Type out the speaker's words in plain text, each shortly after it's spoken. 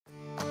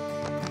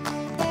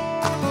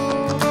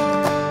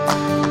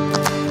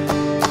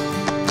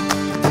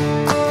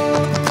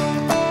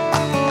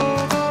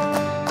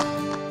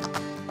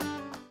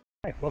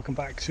welcome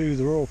back to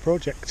the rural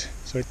project.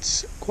 So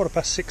it's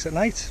 6:15 at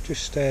night,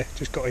 just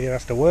got here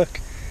after work.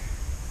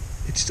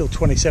 It's still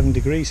 27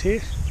 degrees here.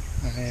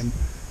 I'm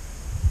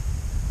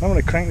going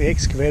to crank the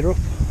excavator up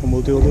and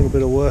we'll do a little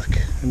bit of work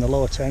in the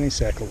lower turning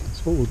circle.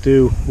 So what we'll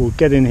do, we'll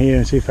get in here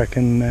and see if I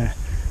can,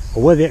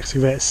 where the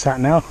excavator's sat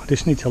now, I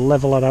just need to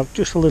level that out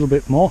just a little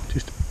bit more,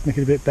 just to make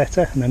it a bit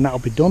better, and then that'll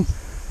be done.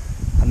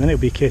 And then it'll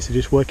be a case of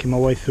just working my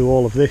way through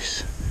all of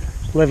this,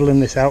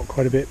 leveling this out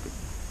quite a bit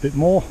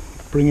more,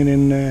 bringing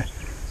in a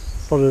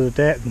lot of the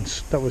dirt, and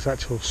that was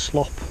actual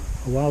slop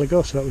a while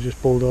ago, so that was just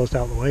bulldozed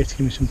out of the way to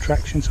give me some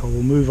traction. So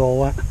we'll move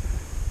all that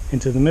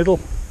into the middle.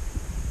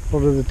 A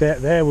lot of the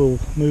dirt there will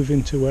move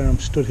into where I'm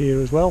stood here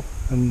as well,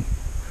 and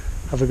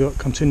have a go at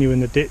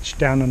continuing the ditch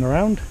down and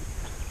around.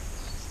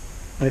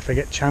 And if I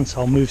get a chance,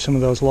 I'll move some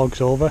of those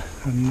logs over,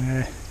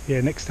 and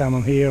yeah, next time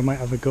I'm here I might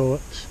have a go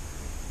at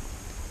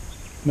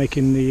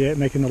making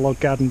the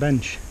log garden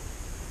bench.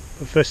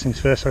 But first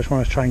things first, I just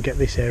want to try and get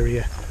this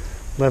area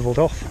levelled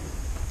off.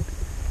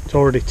 It's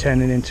already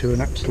turning into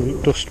an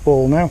absolute dust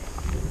ball now.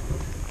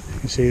 You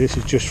can see this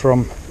is just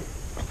from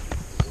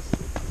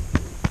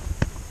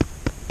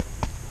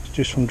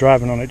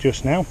driving on it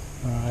just now.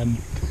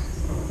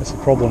 That's a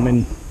problem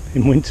in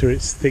winter.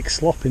 It's thick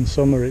slop. In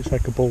summer it's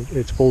like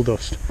it's bull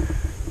dust.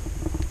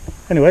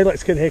 Anyway,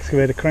 let's get the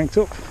excavator cranked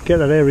up, get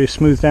that area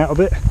smoothed out a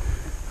bit,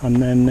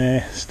 and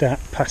then start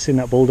passing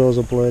that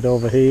bulldozer blade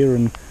over here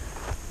and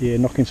yeah,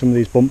 knocking some of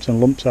these bumps and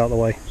lumps out of the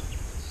way.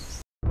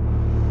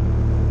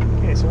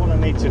 Okay, so what I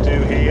need to do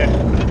here,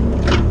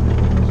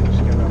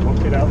 just get that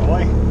bucket out of the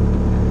way.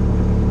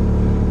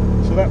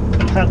 So that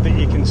pad that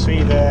you can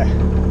see there,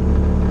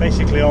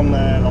 basically on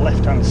the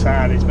left hand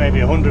side, it's maybe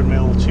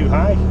 100mm too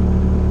high.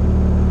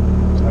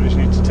 So I just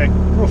need to take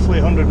roughly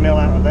 100mm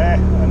out of there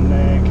and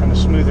kind of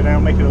smooth it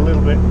out, make it a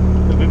little bit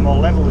more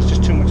level. There's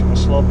just too much of a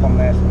slope on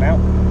there for now.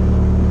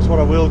 So what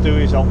I will do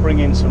is I'll bring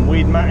in some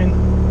weed matting,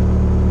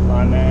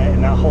 and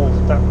in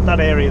that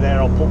area there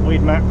I'll put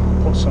weed mat,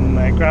 put some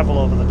gravel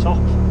over the top,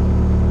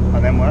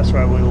 and then that's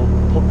where we'll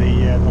put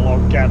the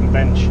log garden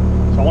bench.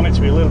 So I want it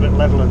to be a little bit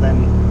leveler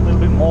than, a little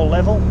bit more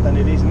level than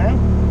it is now,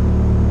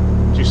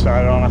 just so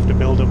I don't have to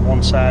build up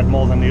one side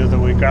more than the other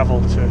with gravel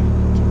to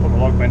put the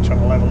log bench on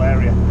a level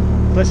area.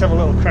 Let's have a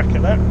little crack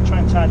at that, try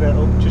and tidy it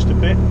up just a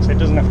bit, so it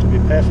doesn't have to be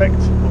perfect,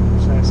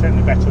 but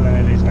certainly better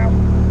than it is now.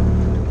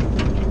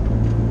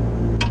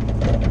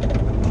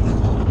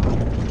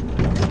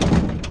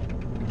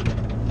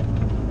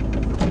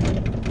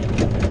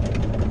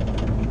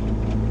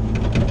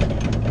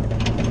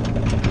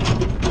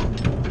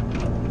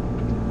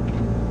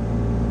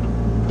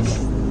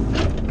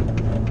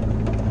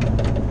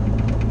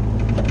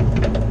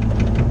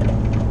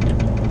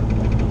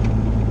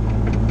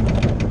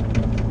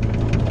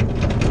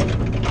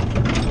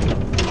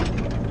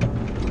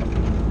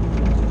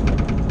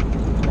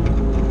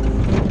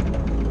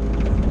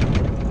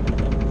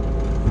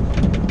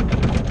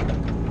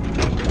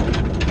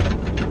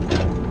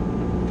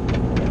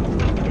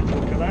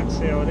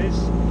 See how it is.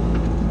 So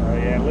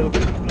yeah, a little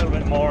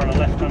bit more on the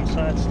left hand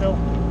side still.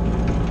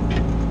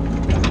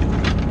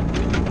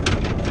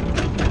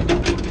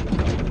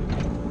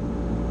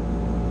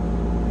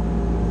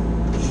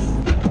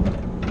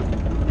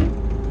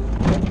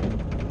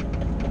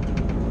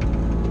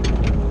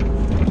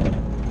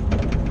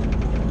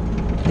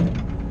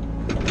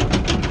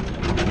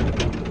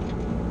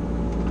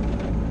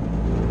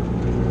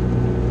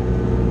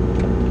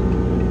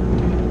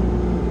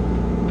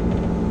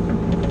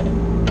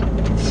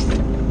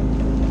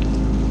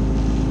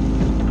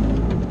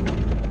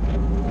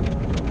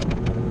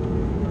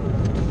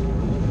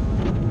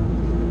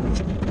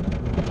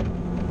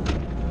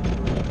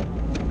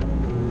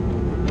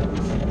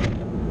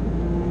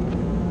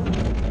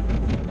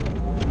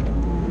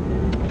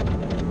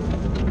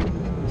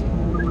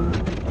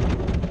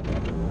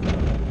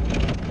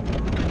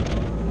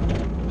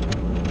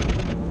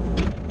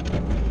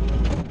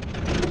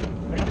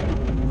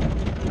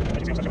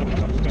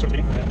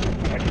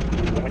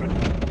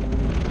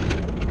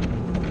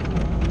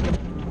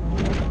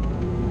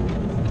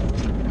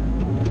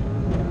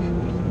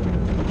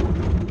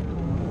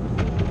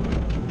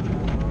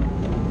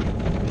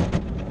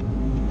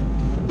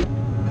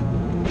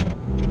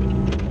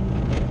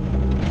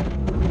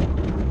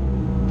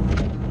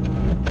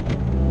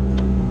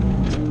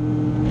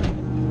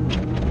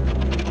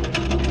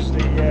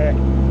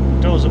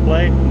 Dozer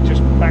blade and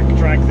just back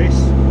drag this,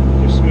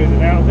 just smooth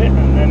it out a bit,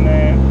 and then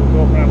we'll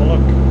go up and have a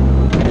look.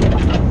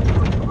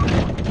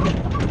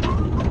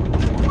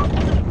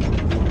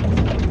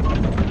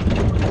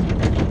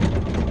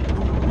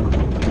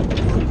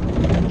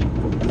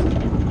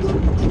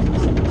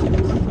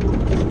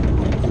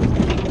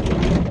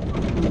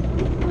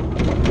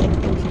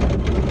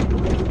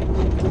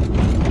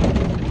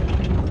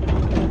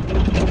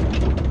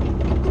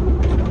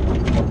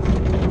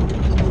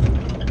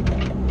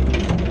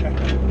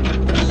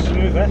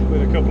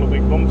 With a couple of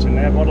big bumps in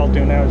there. What I'll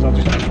do now is I'll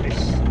just get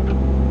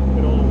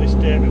all of this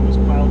dirt that was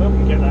piled up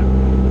and get that,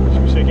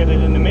 should we say, get it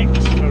in the mix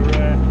for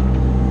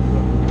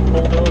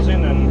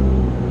bulldozing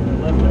and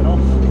levelling off.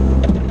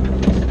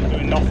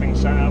 Doing nothing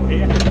sat out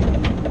here.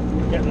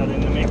 Get that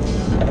in the mix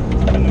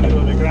in the middle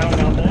of the ground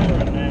out there,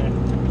 and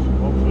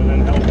hopefully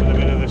then help with a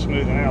bit of the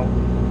smoothing out.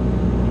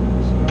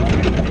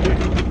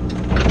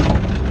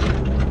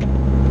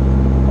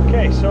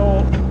 Okay,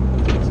 so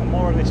some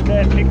more of this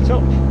dirt picked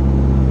up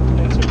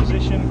into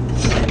position.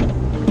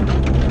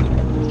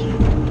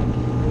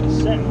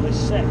 Certainly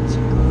set.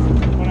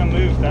 When I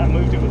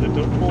moved it with a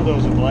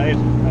bulldozer blade,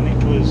 and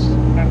it was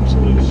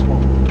absolute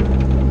slop.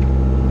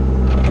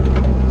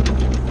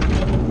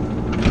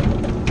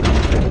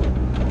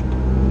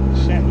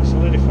 Certainly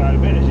solidified a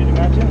bit, as you'd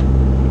imagine.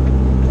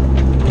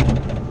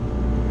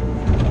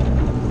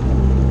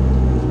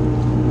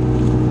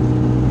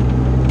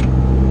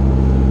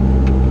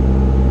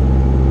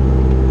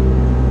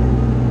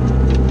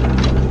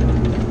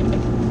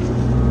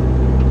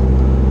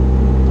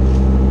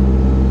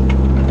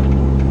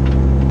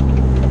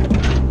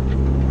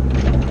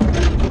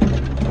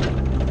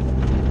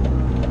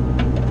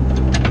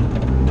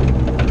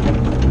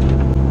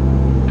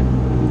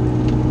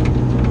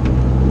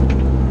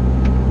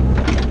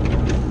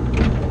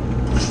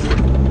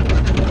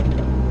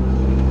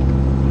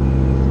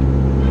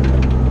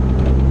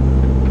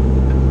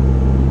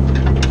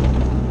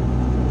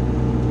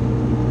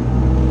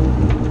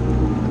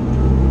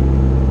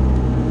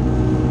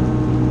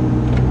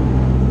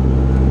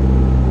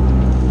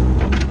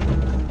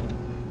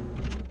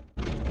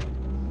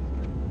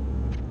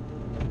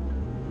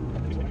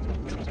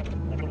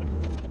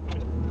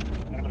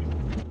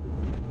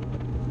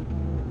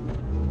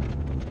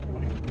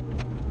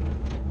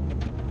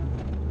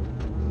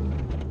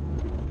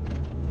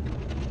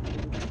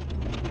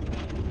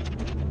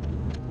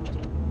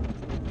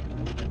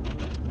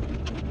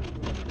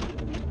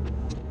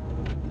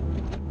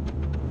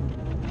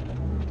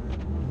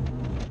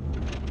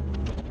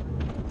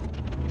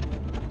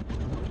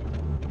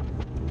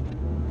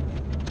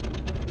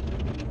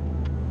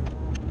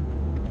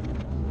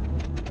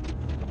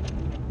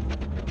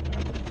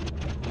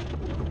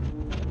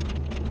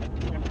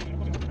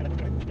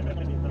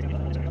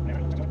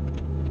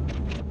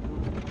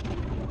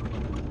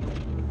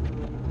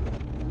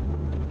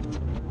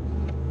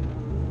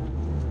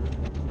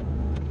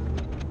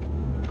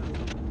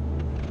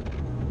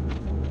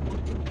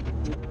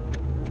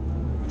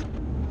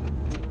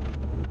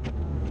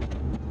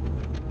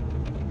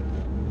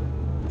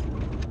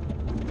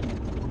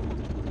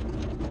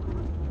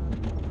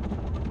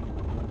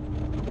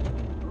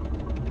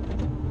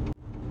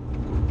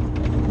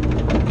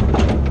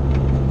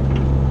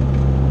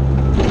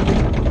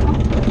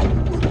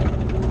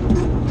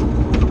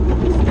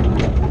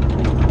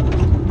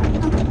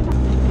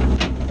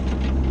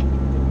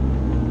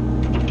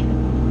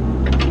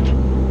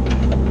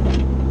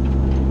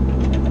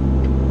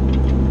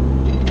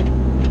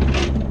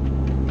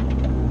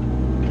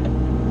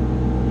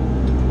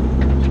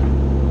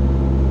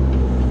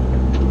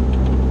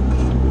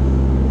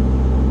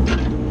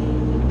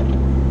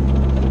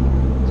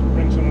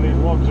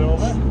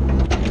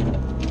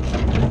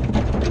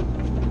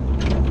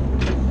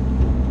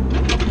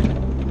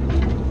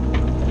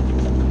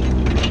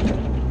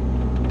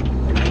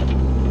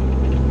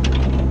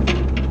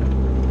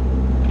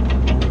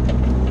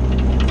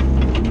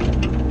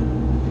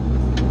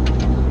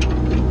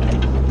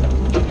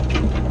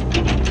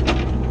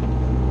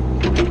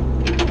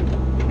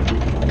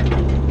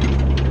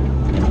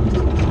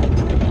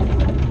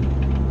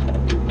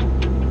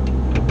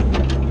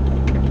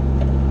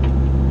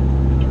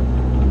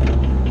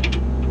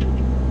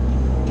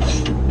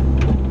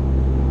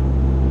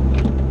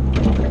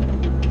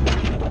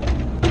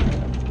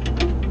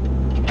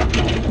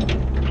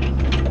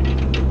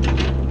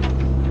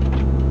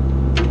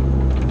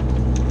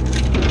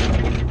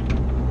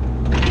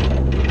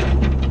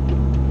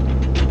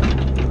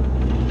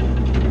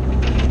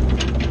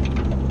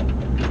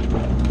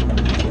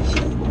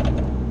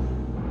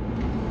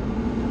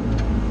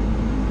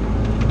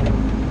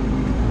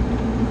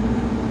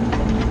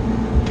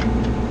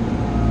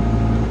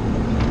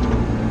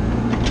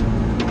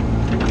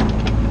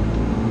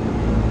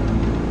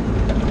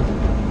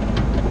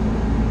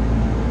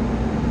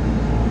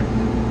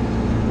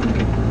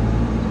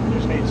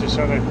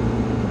 Sort of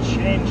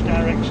change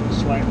direction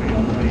slightly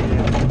on the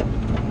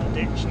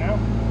ditch now.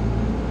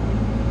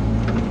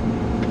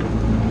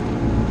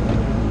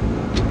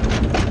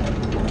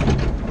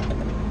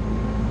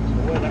 So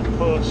where that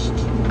post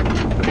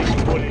piece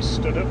of wood is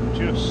stood up,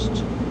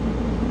 just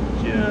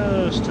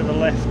to the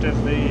left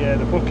of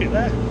the bucket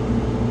there.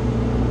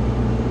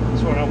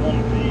 That's where I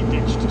want the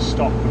ditch to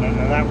stop, and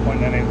at that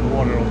point then the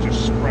water will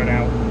just spread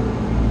out.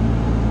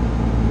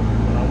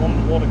 But I want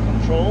the water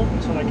controlled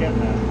until I get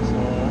there. So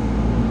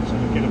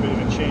get a bit of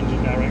a change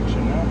in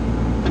direction now.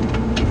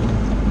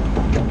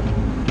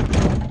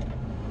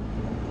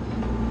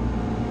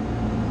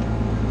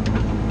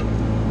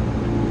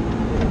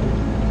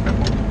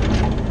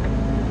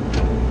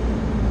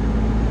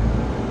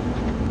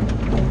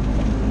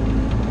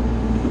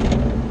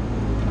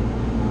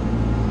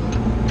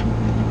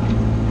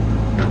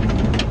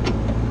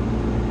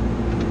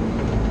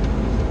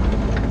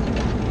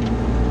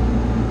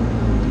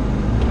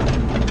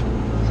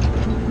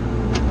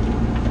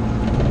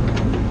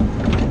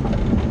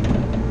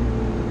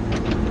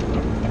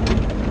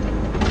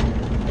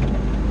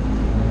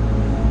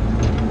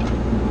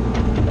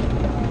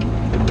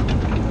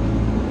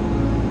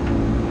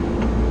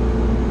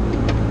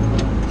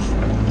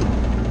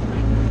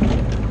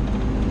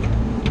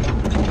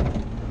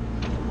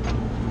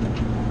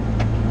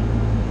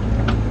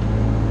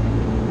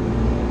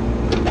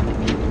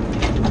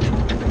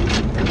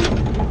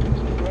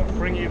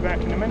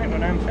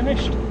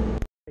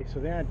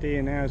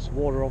 idea now is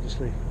water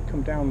obviously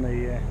come down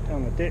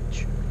the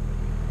ditch.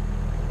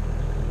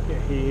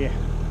 Get here,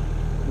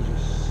 as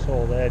you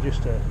saw there,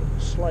 just a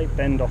slight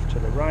bend off to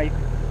the right,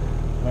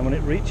 and then when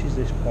it reaches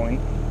this point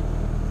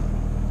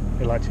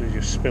it'll actually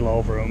just spill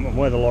over, and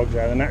where the logs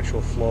are, the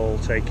natural flow will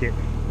take it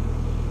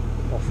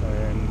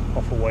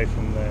off away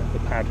from the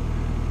pad,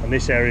 and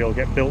this area will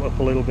get built up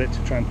a little bit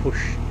to try and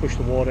push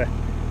the water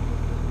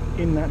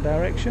in that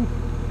direction.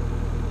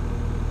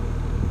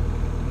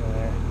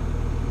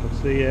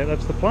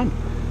 That's the plan.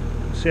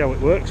 We'll see how it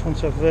works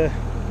once I've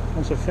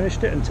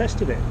finished it and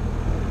tested it.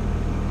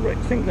 Right,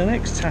 I think the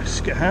next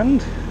task at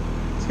hand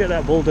is to get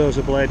that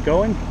bulldozer blade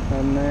going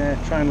and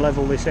try and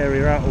level this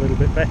area out a little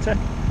bit better.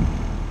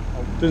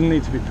 It doesn't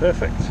need to be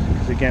perfect,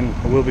 because again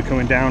I will be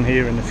coming down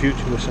here in the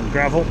future with some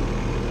gravel,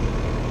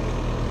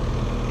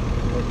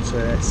 but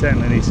it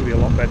certainly needs to be a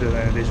lot better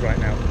than it is right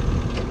now.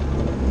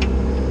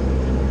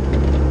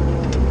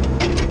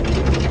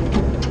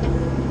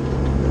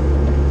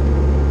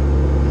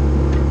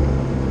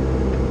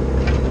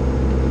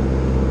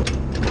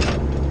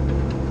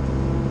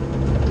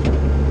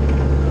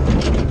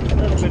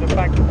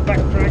 Back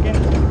dragging,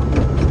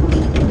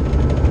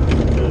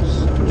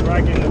 just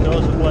dragging the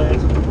dozer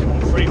blade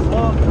on free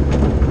flow.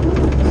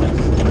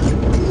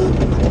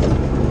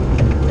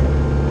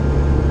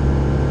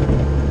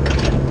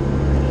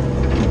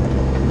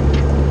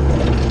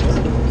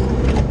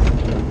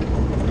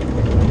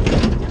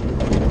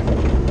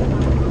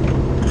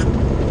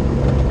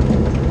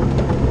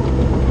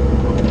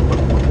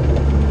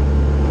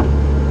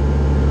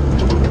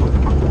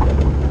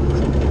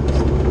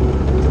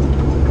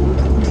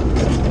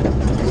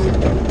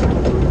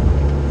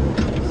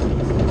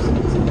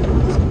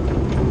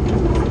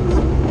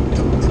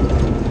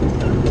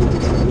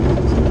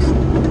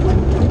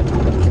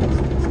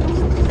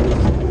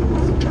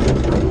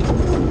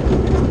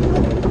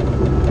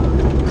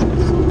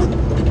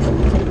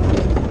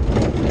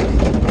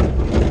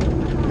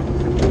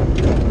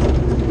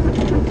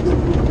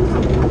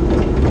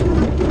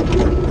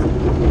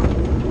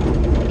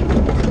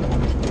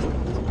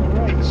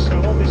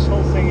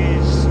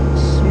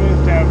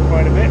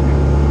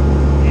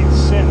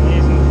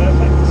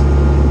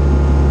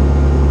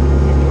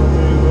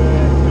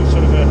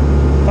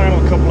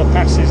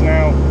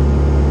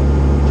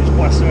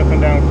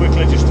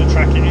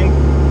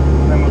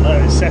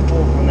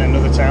 Settle, and then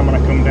another time when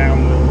I come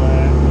down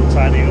we'll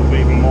tidy it up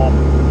even more.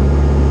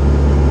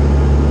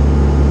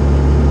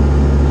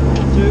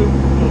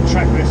 We'll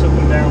track this up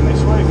and down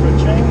this way for a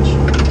change.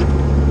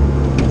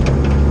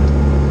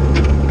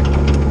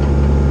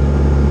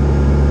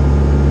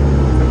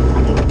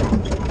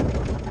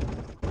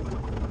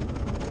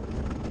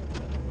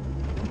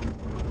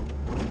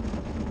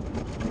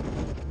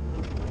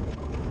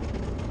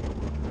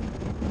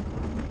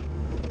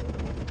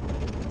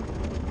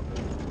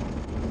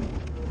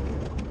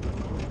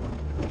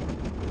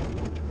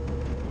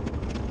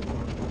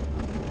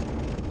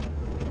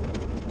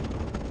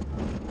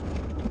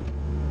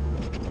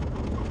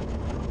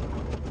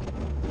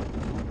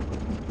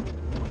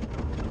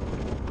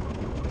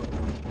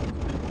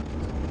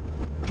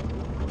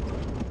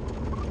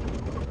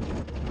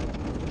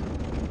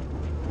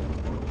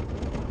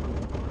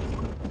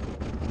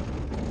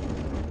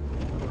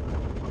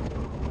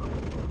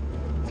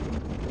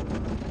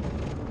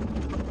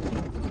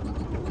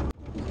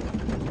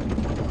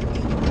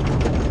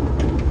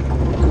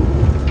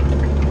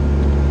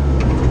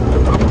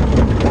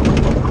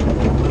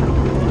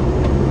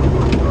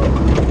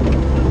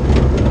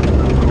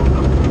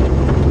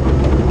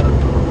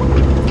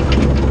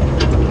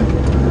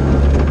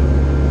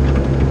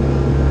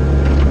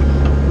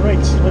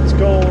 Let's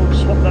go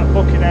swap that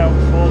bucket out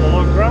for the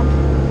log grab,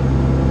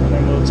 and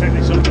then we'll take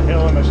this up the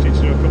hill and I just need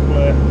to do a couple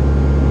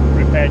of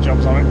repair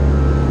jobs on it.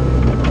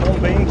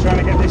 One being trying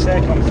to get this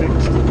aircon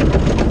fixed.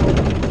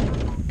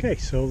 Okay,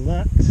 so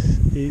that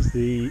is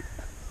the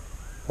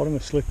bottom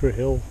of Slippery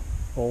Hill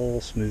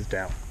all smoothed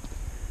out.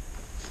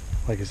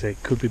 Like I say,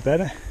 it could be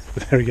better,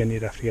 but there again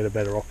you'd have to get a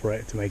better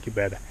operator to make it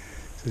better.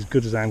 It's as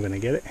good as I'm going to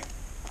get it.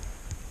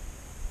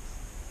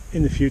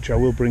 In the future I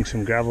will bring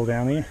some gravel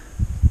down here,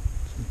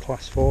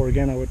 class 4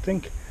 again I would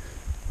think,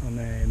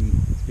 and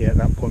yeah, at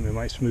that point we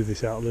might smooth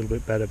this out a little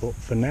bit better, but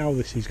for now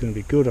this is going to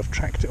be good. I've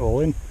tracked it all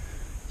in,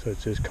 so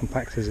it's as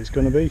compact as it's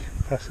going to be,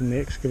 passing the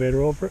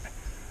excavator over it.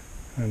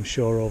 I'm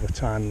sure over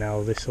time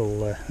now this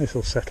will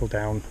settle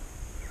down,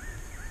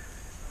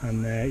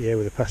 and yeah,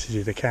 with the passage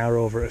of the car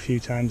over it a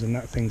few times and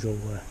that, things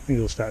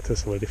will start to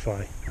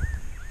solidify.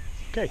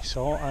 Okay,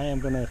 so I am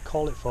going to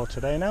call it for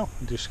today now.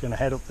 I'm just going to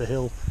head up the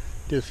hill,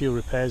 do a few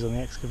repairs on the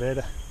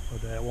excavator,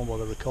 but I won't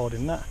bother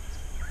recording that.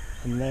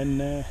 And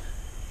then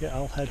yeah,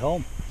 I'll head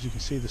home. As you can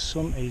see, the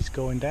sun is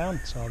going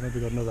down, so I've maybe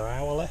got another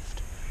hour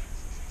left.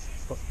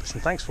 But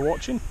listen, thanks for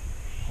watching.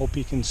 Hope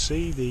you can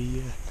see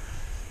the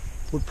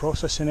wood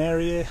processing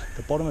area,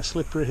 the bottom of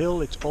Slippery Hill.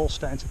 It's all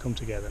starting to come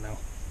together now.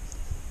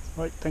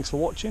 Right, thanks for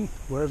watching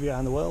wherever you are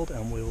in the world,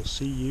 and we'll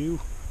see you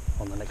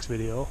on the next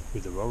video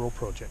with the Rural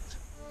Project.